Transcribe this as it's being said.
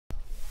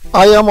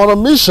I am on a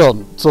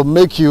mission to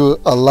make you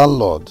a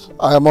landlord.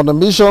 I am on a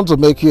mission to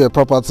make you a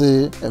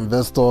property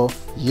investor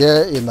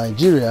here in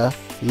Nigeria,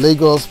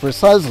 Lagos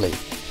precisely.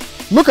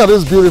 Look at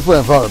this beautiful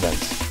environment,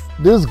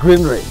 this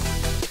greenery.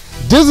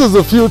 This is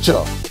the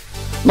future.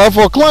 Now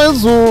for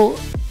clients who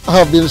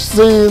have been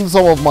seeing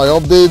some of my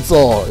updates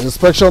or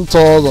inspection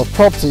tours of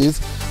properties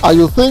and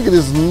you think it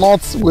is not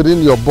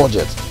within your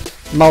budget,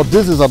 now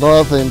this is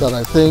another thing that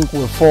I think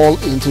will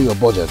fall into your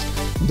budget.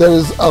 There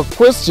is a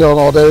question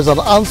or there is an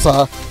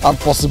answer and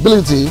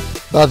possibility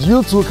that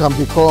you too can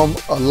become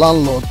a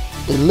landlord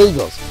in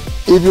Lagos.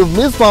 If you've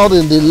missed out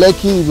in the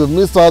Lekki, if you've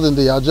missed out in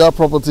the adjudged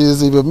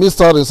properties, if you've missed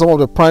out in some of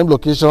the prime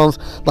locations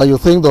that you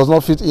think does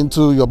not fit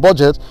into your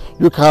budget,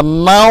 you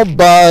can now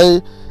buy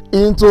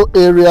into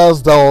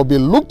areas that will be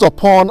looked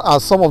upon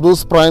as some of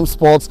those prime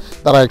spots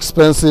that are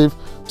expensive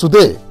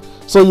today.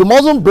 So you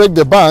mustn't break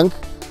the bank.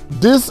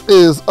 This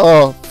is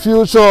a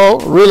future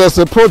real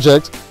estate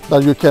project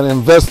that you can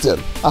invest in,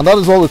 and that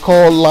is what we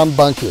call land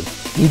banking.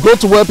 You go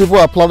to where people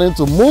are planning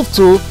to move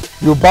to,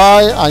 you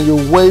buy and you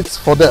wait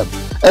for them.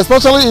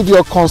 Especially if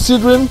you're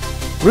considering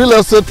real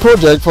estate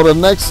project for the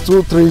next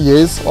 2-3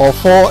 years or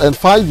 4 and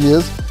 5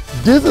 years,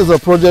 this is a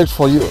project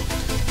for you.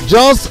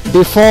 Just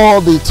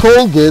before the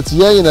toll gate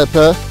here in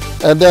Epe,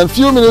 and then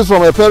few minutes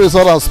from Epe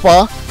Resort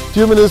Spa,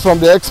 few minutes from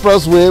the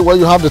expressway where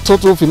you have the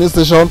total filling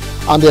station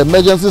and the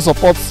emergency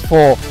support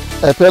for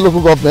Epe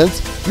local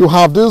government, you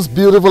have this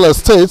beautiful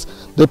estate,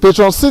 the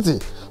Patron City.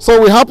 So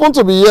we happen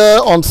to be here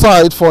on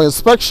site for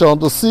inspection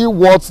to see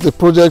what the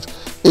project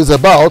is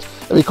about,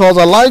 because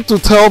I like to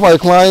tell my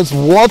clients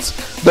what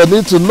they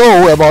need to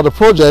know about the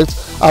project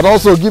and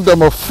also give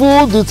them a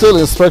full detailed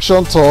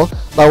inspection tour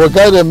that will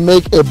guide them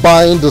make a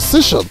buying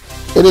decision.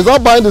 It is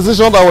that buying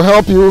decision that will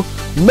help you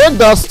make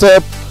that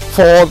step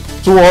forward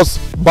towards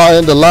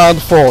buying the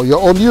land for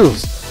your own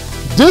use.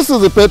 This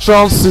is the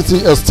Patron City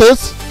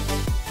Estate,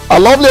 a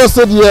lovely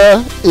estate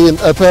here in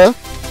Epe.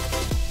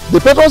 The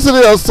Patron City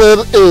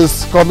Estate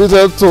is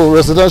committed to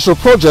residential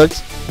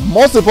projects,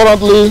 most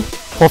importantly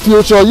for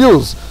future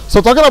use. So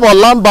talking about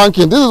land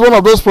banking, this is one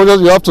of those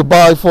projects you have to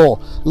buy for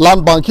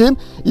land banking.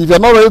 If you're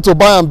not ready to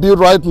buy and build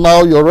right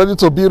now, you're ready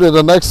to build in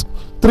the next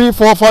 3,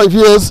 4, 5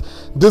 years,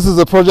 this is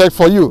a project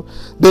for you.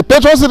 The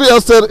Patron City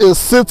Estate is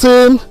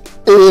sitting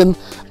in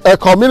a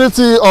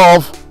community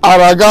of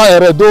Araga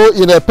Eredo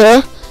in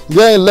Epe,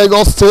 here in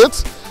Lagos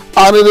State,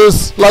 and it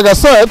is, like I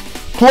said,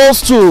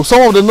 close to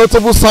some of the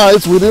notable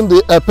sites within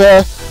the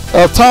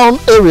Epe town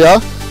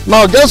area.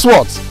 Now guess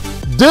what?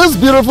 This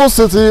beautiful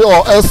city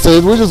or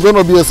estate, which is going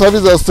to be a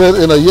service estate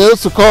in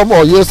years to come,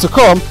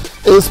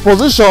 is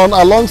positioned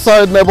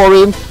alongside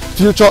neighboring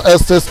future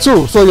estates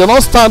too. So you're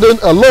not standing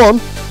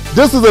alone.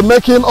 This is the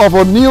making of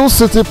a new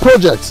city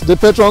project, the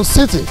Patron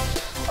City.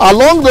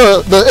 Along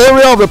the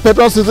area of the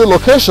Patron City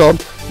location,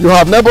 you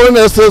have neighboring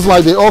estates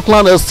like the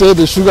Oakland Estate,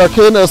 the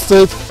Sugarcane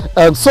Estate,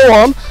 and so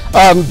on.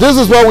 And this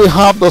is where we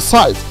have the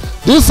site.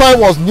 This site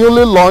was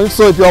newly launched,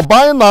 so if you're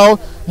buying now,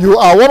 you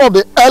are one of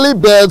the early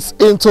birds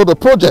into the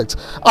project.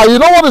 And you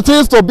know what it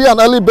is to be an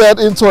early bird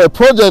into a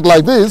project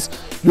like this?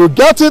 You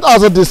get it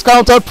as a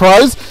discounted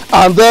price,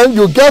 and then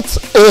you get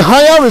a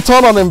higher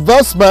return on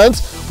investment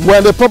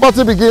when the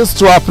property begins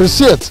to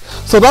appreciate.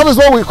 So that is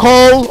what we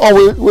call, or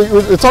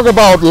we talk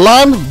about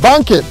land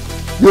banking.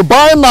 You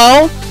buy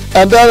now,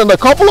 and then in a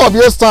couple of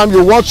years time,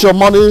 you watch your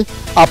money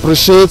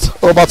appreciate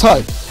over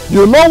time.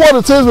 You know what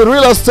it is with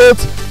real estate.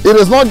 It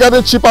is not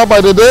getting cheaper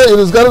by the day, it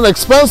is getting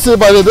expensive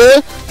by the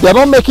day. They are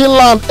not making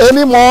land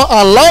anymore,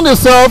 and land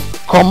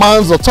itself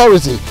commands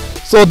authority.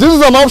 So this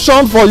is an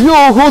option for you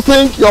who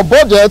think your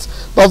budget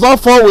does not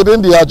fall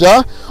within the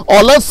AJA,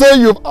 or let's say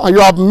you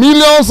have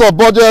millions of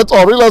budget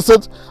or real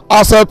estate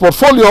asset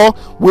portfolio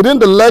within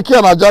the Lekki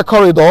and AJA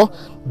corridor.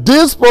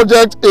 This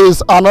project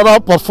is another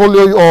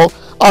portfolio or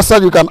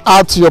asset you can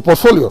add to your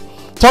portfolio.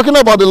 Talking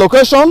about the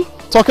location,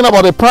 talking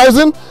about the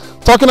pricing,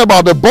 talking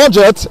about the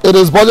budget, it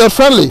is budget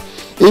friendly.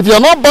 If you're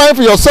not buying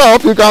for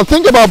yourself, you can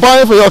think about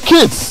buying for your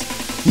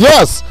kids.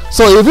 Yes,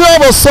 so if you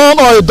have a son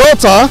or a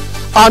daughter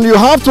and you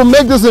have to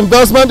make this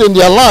investment in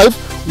their life,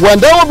 when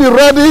they will be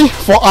ready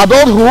for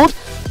adulthood,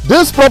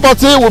 this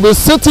property will be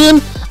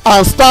sitting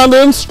and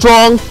standing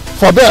strong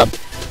for them.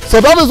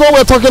 So that is what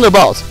we're talking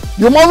about.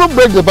 You mustn't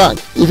break the bank.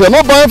 If you're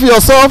not buying for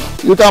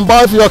yourself, you can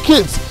buy for your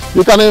kids.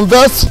 You can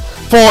invest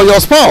for your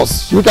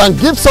spouse. You can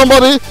give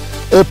somebody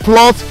a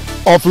plot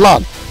of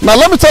land. Now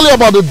let me tell you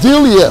about the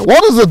deal here.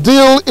 What is the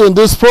deal in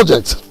this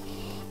project?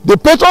 The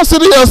Patron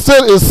City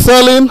Estate is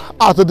selling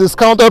at a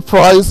discounted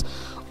price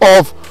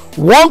of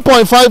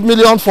 1.5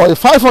 million for a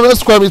 500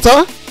 square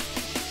meter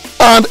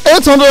and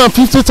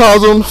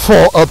 850,000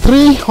 for a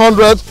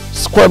 300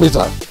 square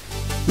meter.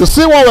 You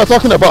see what we're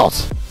talking about?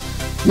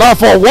 Now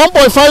for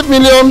 1.5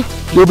 million,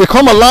 you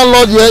become a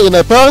landlord here in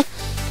Epe,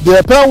 the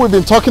Epe we've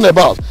been talking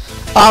about.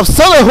 I've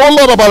said a whole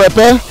lot about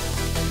Epe,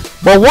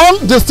 but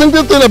one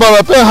distinctive thing about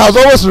Epe has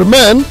always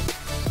remained.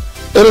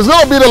 It is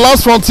going to be the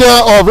last frontier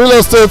of real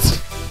estate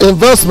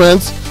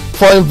investments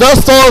for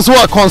investors who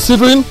are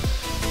considering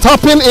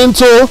tapping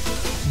into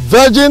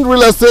virgin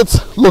real estate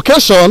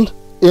location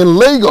in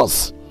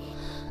Lagos.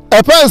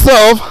 Epe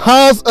itself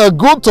has a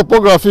good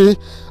topography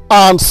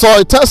and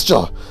soil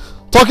texture.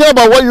 Talking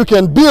about what you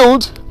can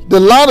build, the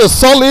land is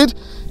solid,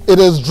 it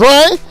is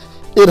dry,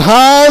 it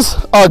has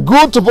a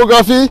good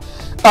topography,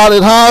 and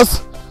it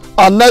has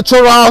a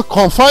natural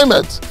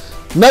confinement,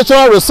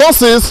 natural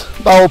resources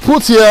that will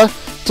put here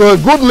to a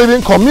good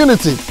living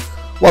community.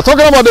 We're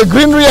talking about the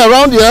greenery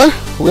around here.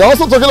 We're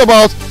also talking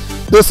about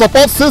the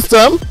support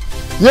system.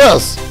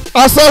 Yes,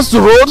 access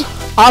to road,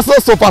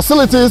 access to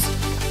facilities,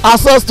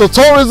 access to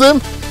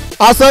tourism,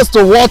 access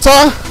to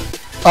water,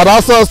 and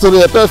access to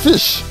the Epe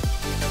fish.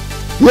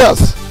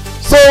 Yes,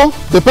 so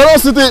the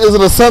parent city is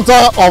in the center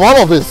of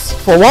all of this.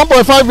 For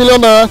 1.5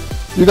 million naira,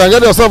 you can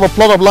get yourself a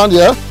plot of land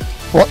here.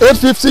 For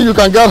 850, you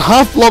can get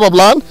half plot of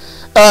land,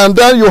 and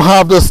then you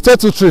have the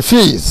statutory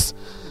fees.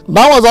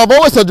 Now, as I've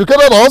always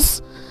educated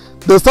us,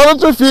 the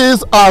statutory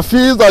fees are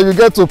fees that you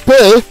get to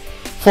pay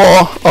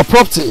for a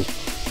property.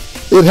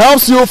 It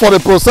helps you for the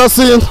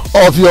processing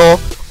of your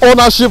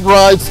ownership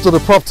rights to the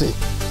property.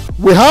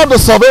 We have the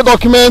survey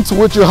document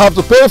which you have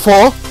to pay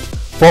for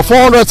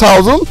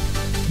 400,000.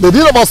 The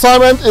deed of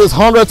assignment is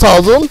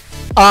 100,000,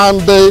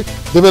 and the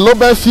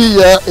development fee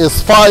here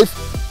is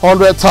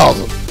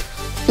 500,000.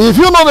 If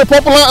you know the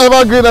popular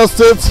Evergreen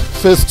Estate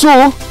Phase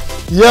 2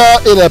 here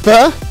in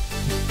Epe,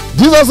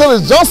 this estate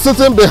is just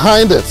sitting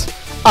behind it.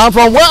 And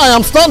from where I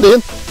am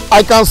standing,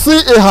 I can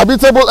see a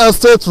habitable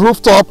estate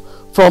rooftop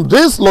from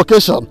this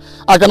location.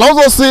 I can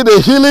also see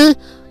the hilly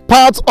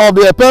part of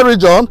the Epe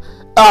region,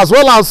 as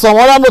well as some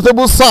other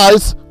notable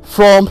sites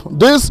from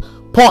this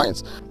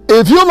point.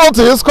 If you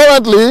notice,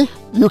 currently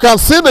you can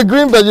see the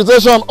green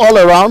vegetation all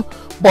around,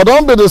 but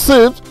don't be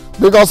deceived,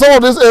 because some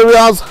of these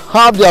areas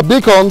have their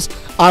beacons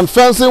and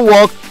fencing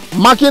work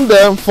marking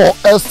them for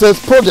estate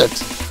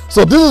projects.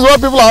 So this is where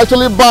people are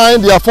actually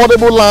buying the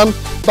affordable land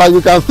that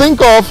you can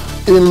think of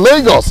in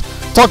Lagos.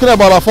 Talking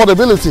about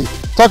affordability,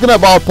 talking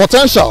about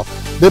potential.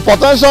 The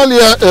potential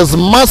here is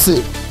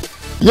massive.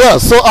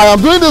 Yes, so I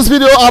am doing this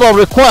video out of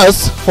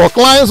request for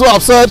clients who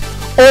have said,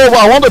 oh,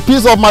 I want a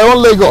piece of my own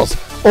Lagos,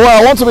 or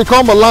I want to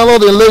become a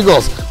landlord in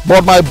Lagos,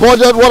 but my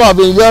budget, what I've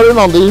been hearing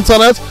on the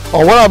internet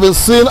or what I've been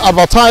seeing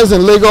advertised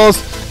in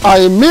Lagos, are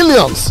in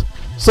millions.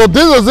 So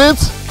this is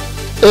it,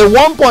 a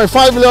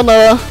 1.5 million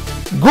naira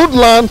good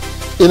land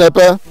in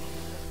Epe.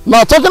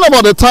 Now, talking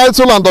about the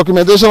title and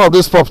documentation of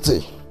this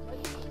property,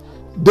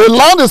 the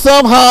land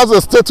itself has a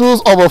status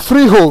of a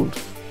freehold.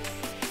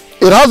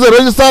 It has a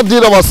registered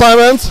deed of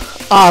assignment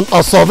and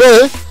a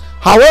survey.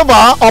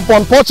 However,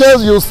 upon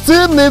purchase, you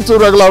still need to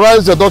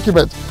regularize your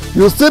document.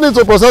 You still need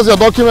to process your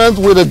document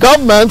with the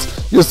government.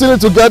 You still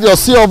need to get your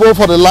COO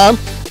for the land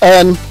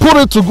and put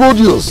it to good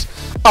use.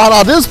 And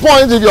at this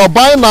point, if you're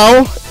buying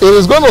now, it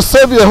is going to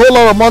save you a whole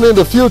lot of money in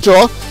the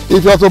future.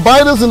 If you are to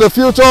buy this in the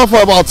future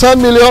for about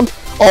 10 million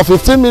or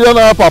 15 million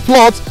naira per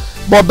plot,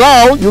 but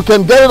now you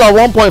can get it at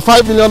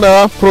 1.5 million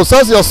naira,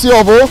 process your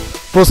COO,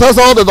 process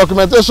all the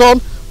documentation,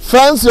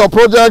 fence your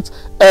project,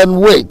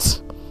 and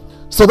wait.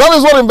 So that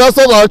is what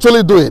investors are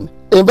actually doing.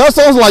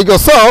 Investors like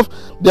yourself,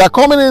 they are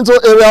coming into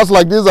areas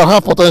like this that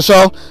have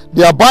potential.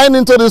 They are buying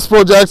into this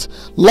project,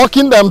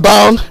 locking them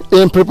down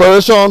in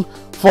preparation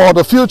for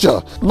the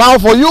future. Now,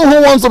 for you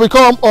who wants to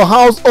become a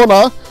house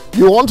owner,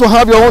 you want to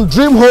have your own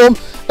dream home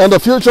in the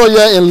future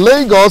here in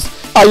Lagos,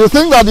 and you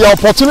think that the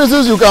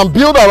opportunities you can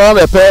build around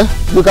Epe,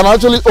 you can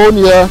actually own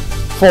here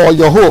for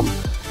your home.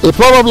 A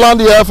plot of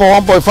land here for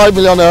 1.5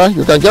 million naira,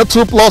 you can get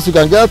 2 plots, you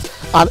can get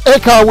an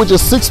acre which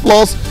is 6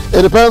 plots.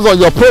 It depends on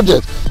your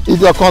project. If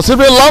you are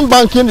considering land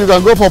banking, you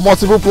can go for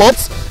multiple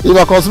plots. If you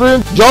are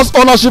considering just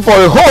ownership for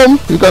a home,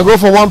 you can go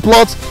for 1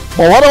 plot.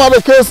 But whatever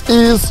the case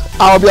is,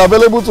 I'll be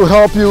available to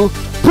help you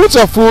put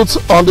your foot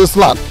on this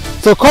land.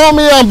 So call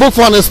me and book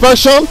for an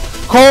inspection.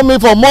 Call me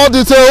for more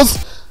details.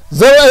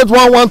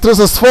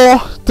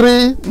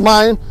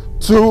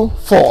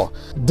 0811-364-3924.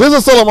 This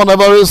is Solomon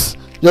Everest,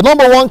 your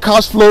 #1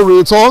 cash flow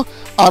realtor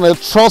and a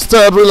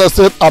trusted real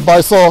estate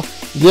advisor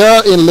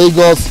here in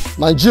Lagos,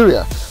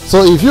 Nigeria.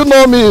 So if you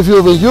know me, if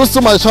you've been used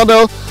to my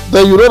channel,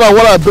 then you know that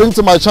what I bring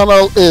to my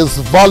channel is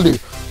value,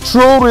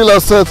 true real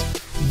estate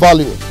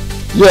value.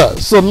 Yeah,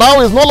 so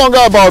now it's no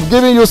longer about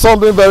giving you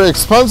something very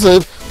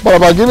expensive, but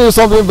about giving you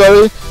something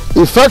very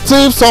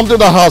effective, something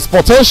that has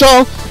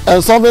potential,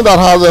 and something that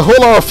has a whole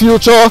lot of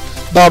future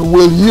that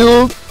will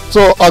yield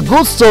to a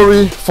good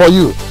story for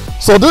you.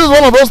 So this is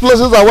one of those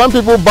places that when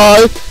people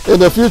buy in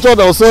the future,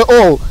 they'll say,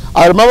 oh,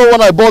 I remember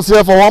when I bought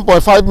here for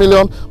 1.5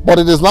 million, but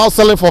it is now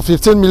selling for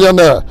 15 million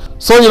naira.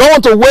 So you don't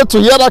want to wait to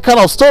hear that kind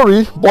of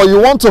story, but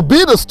you want to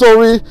be the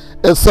story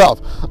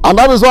itself. And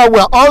that is why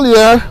we're all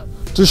here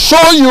to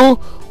show you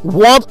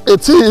what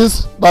it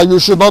is that you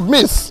should not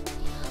miss.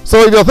 So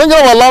if you're thinking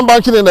about land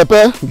banking in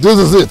Epe, this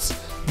is it.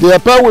 The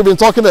Epe we've been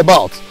talking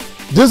about.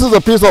 This is a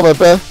piece of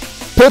Epe,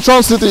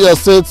 Patron City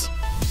Estate.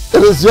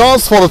 It is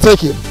yours for the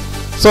taking.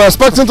 So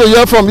expecting to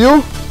hear from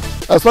you,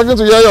 expecting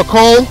to hear your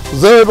call,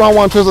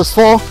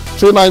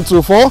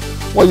 0811-364-3924.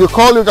 When you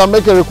call, you can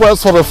make a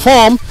request for the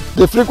form,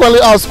 the frequently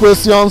asked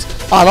questions,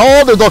 and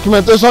all the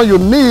documentation you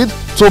need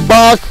to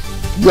back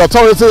the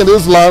authority in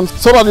this land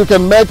so that you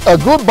can make a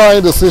good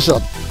buying decision.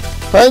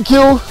 Thank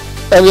you,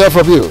 and hear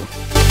from you.